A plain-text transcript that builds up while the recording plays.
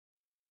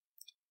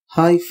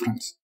Hi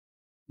friends,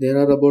 there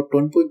are about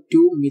 1.2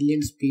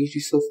 million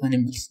species of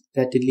animals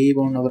that live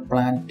on our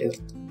planet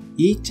Earth.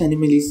 Each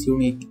animal is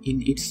unique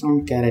in its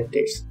own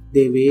characters.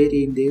 They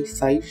vary in their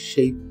size,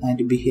 shape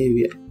and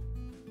behavior.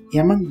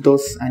 Among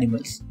those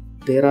animals,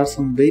 there are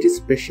some very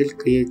special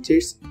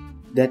creatures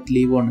that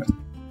live on Earth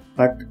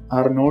but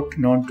are not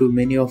known to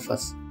many of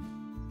us.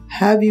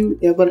 Have you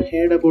ever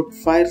heard about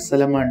fire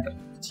salamander,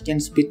 which can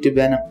spit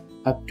venom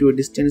up to a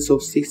distance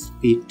of 6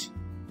 feet?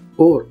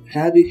 Or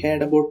have you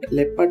heard about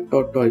leopard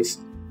tortoise,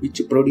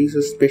 which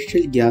produces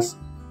special gas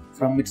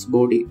from its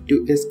body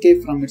to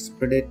escape from its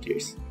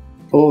predators?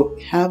 Or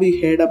have you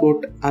heard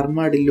about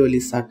armadillo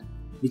lizard,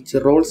 which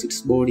rolls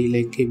its body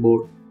like a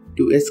ball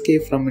to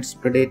escape from its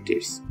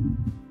predators?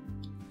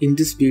 In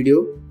this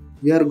video,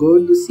 we are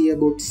going to see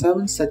about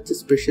 7 such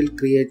special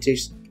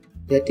creatures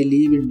that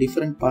live in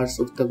different parts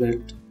of the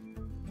world.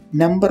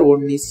 Number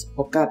 1 is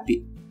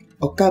OKAPI.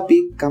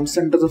 OKAPI comes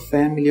under the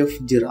family of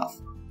giraffe,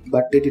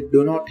 but it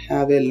do not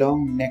have a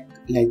long neck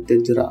like the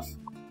giraffe.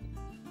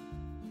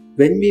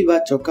 When we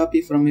watch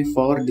OKAPI from a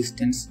far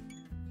distance,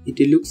 it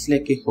looks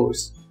like a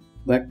horse,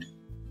 but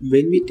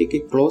when we take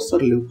a closer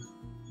look,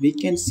 we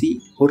can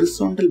see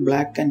horizontal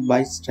black and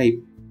white stripe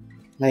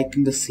like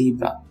in the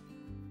zebra.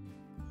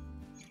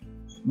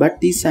 But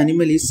this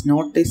animal is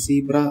not a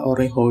zebra or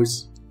a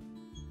horse.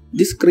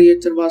 This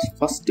creature was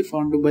first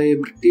found by a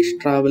British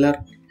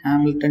traveller,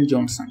 Hamilton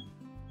Johnson.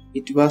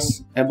 It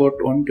was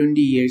about 120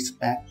 years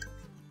back.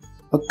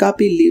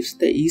 OKAPI lives in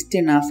the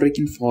Eastern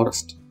African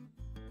forest.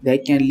 They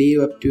can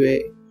live up to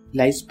a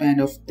lifespan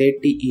of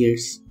 30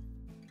 years.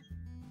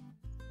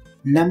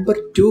 Number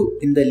 2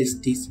 in the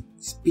list is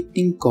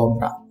spitting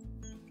cobra.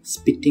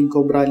 Spitting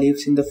cobra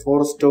lives in the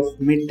forest of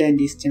Mid and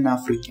Eastern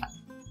Africa.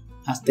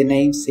 As the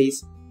name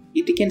says,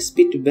 it can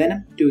spit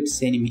venom to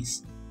its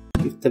enemies.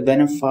 If the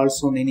venom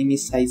falls on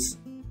enemy's eyes,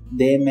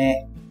 they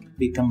may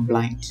become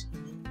blind.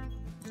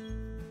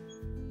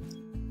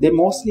 They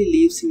mostly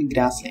live in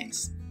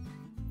grasslands.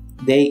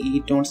 They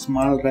eat on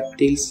small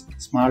reptiles,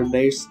 small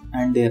birds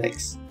and their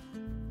eggs.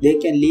 They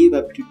can live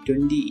up to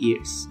 20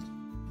 years.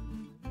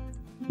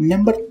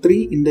 Number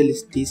 3 in the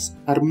list is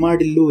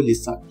armadillo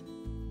lizard.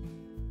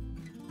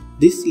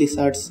 These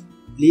lizards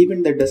live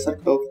in the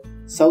desert of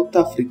South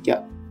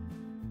Africa.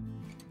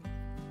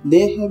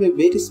 They have a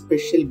very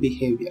special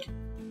behavior.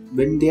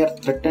 When they are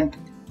threatened,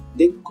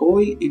 they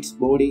coil its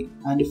body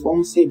and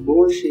forms a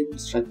ball-shaped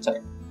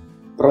structure,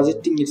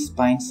 projecting its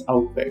spines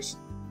outwards.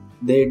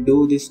 They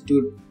do this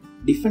to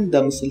defend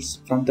themselves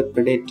from the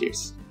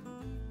predators.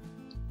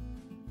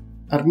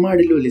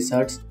 Armadillo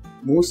lizards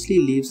mostly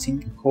live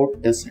in hot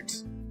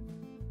deserts.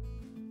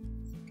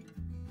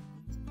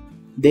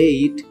 They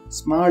eat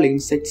small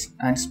insects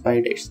and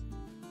spiders.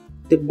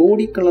 The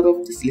body color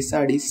of this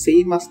lizard is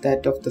same as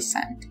that of the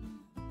sand,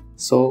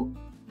 so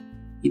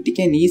it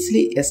can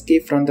easily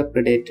escape from the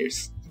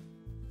predators.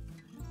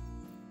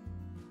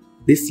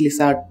 This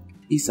lizard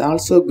is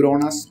also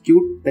grown as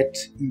cute pet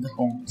in the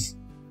homes.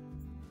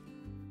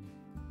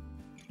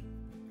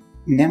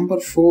 Number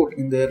 4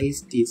 in the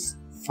list is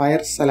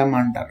fire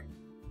salamander.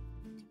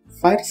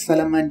 Fire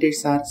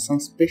salamanders are some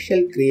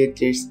special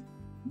creatures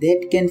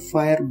that can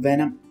fire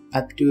venom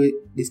up to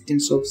a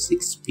distance of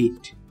 6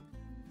 feet.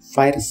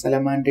 Fire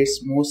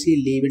salamanders mostly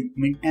live in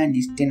Mid and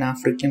Eastern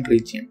African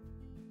region.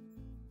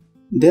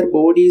 Their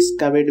body is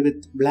covered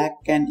with black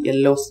and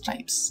yellow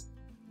stripes.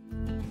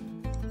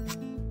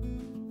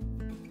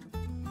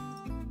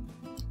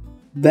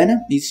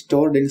 Venom is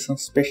stored in some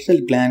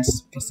special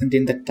glands present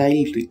in the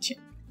tail region.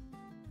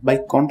 By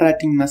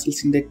contracting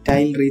muscles in the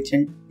tail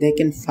region, they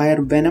can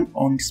fire venom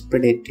on its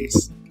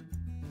predators.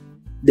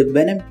 The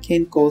venom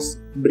can cause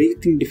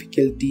breathing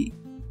difficulty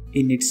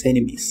in its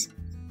enemies.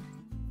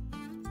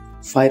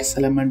 Fire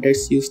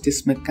salamanders use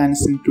this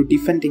mechanism to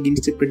defend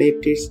against the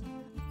predators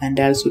and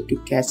also to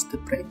catch the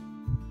prey.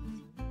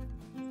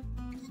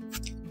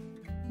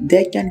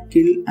 They can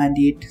kill and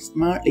eat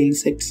small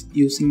insects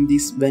using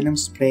this venom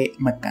spray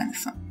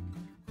mechanism.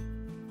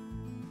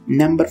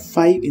 Number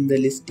 5 in the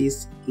list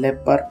is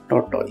leopard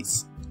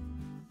tortoise.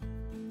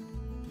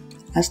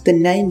 As the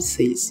name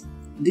says,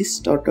 this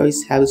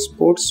tortoise has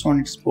spots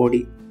on its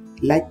body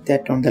like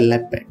that on the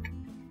leopard.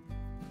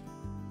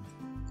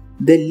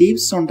 They live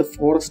on the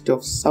forest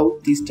of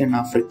southeastern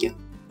Africa.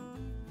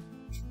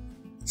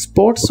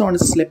 Spots on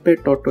its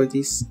leopard tortoise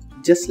is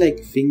just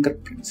like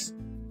fingerprints.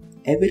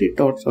 Every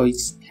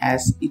tortoise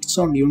has its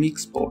own unique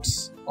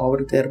spots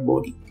over their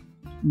body.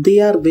 They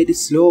are very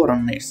slow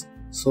runners,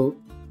 so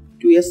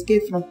to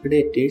escape from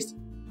predators,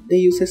 they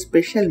use a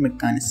special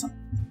mechanism.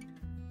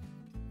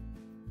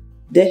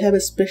 They have a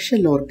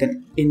special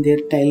organ in their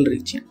tail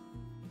region,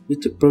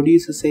 which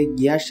produces a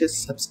gaseous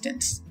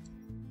substance.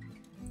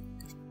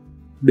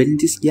 When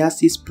this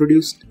gas is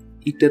produced,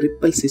 it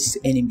repels its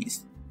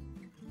enemies.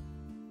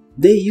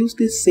 They use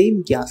the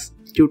same gas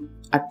to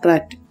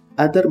attract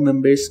other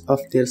members of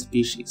their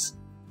species.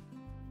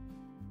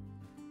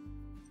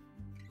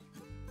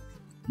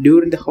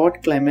 During the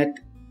hot climate,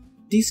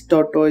 these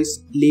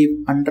tortoises live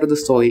under the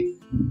soil.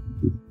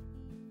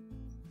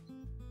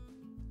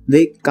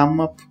 They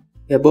come up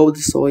above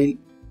the soil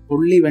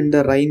only when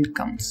the rain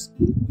comes.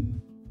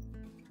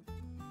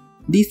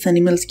 These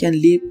animals can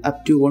live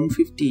up to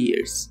 150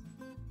 years.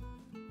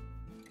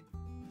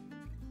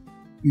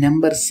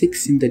 Number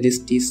 6 in the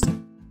list is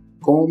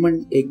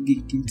common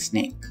egg-eating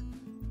snake.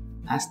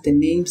 As the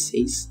name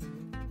says,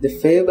 the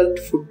favorite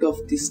food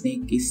of the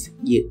snake is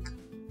egg.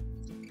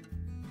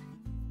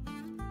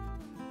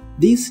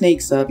 These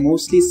snakes are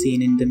mostly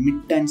seen in the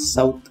mid and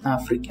South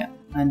Africa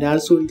and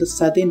also in the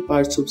southern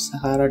parts of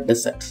Sahara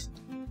Desert.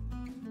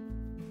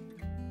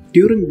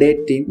 During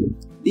daytime,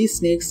 these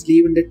snakes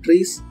live in the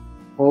trees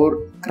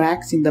or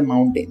cracks in the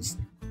mountains.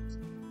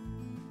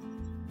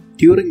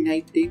 During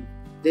nighttime,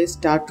 they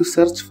start to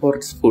search for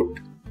its food.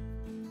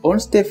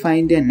 Once they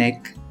find an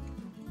egg,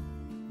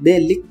 they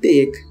lick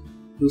the egg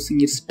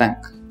using its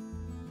tongue.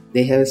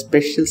 They have a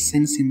special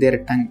sense in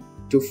their tongue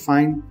to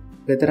find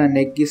whether an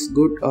egg is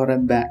good or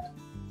bad.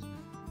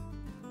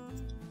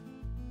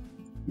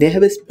 They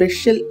have a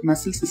special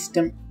muscle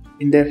system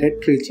in their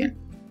head region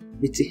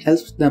which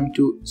helps them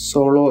to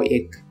swallow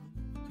egg.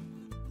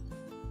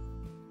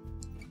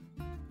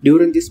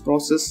 During this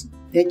process,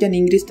 they can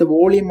increase the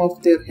volume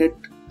of their head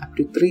up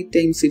to 3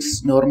 times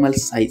its normal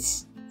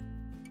size.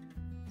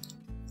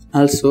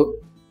 Also,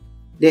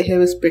 they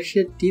have a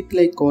special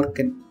teeth-like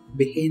organ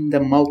behind the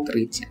mouth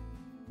region.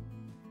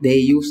 They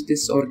use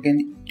this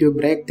organ to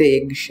break the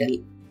egg shell.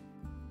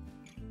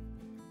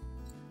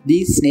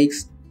 These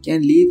snakes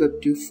can live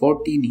up to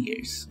 14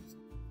 years.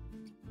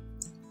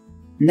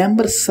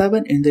 Number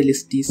 7 in the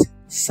list is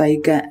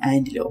SAIGA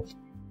antelope.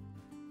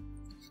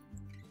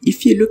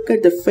 If you look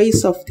at the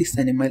face of this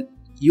animal,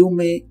 you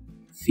may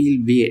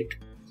feel weird.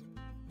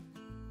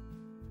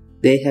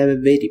 They have a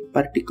very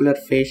particular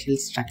facial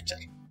structure.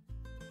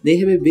 They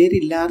have a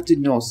very large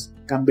nose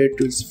compared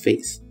to its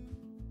face.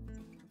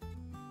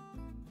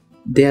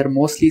 They are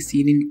mostly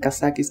seen in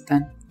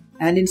Kazakhstan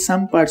and in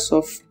some parts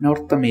of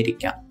North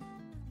America.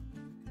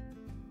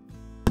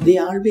 They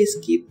always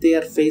keep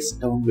their face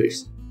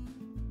downwards.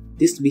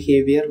 This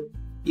behavior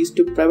is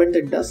to prevent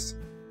the dust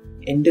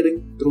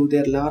entering through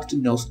their large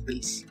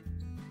nostrils.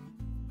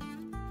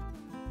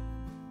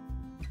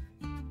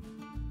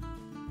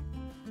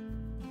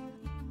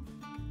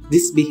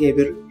 This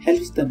behavior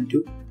helps them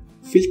to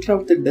filter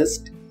out the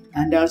dust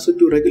and also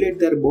to regulate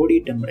their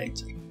body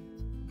temperature.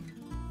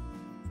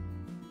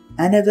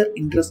 Another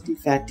interesting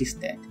fact is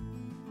that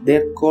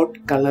their coat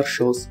color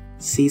shows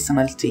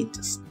seasonal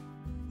changes.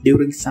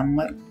 During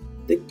summer,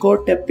 the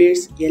coat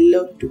appears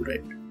yellow to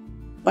red,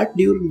 but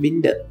during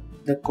winter,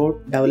 the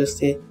coat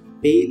develops a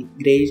pale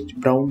greyish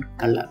brown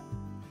color.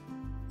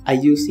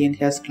 IUCN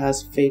has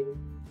classified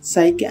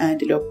SAIGA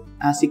antelope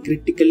as a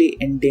critically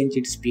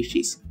endangered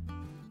species.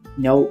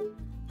 Now,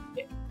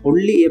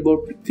 only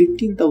about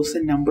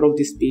 15,000 number of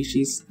the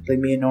species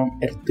remain on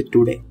Earth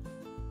today.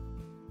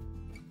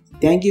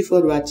 Thank you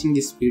for watching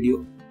this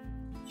video.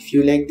 If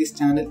you like this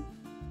channel,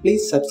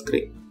 please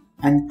subscribe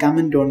and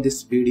comment on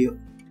this video.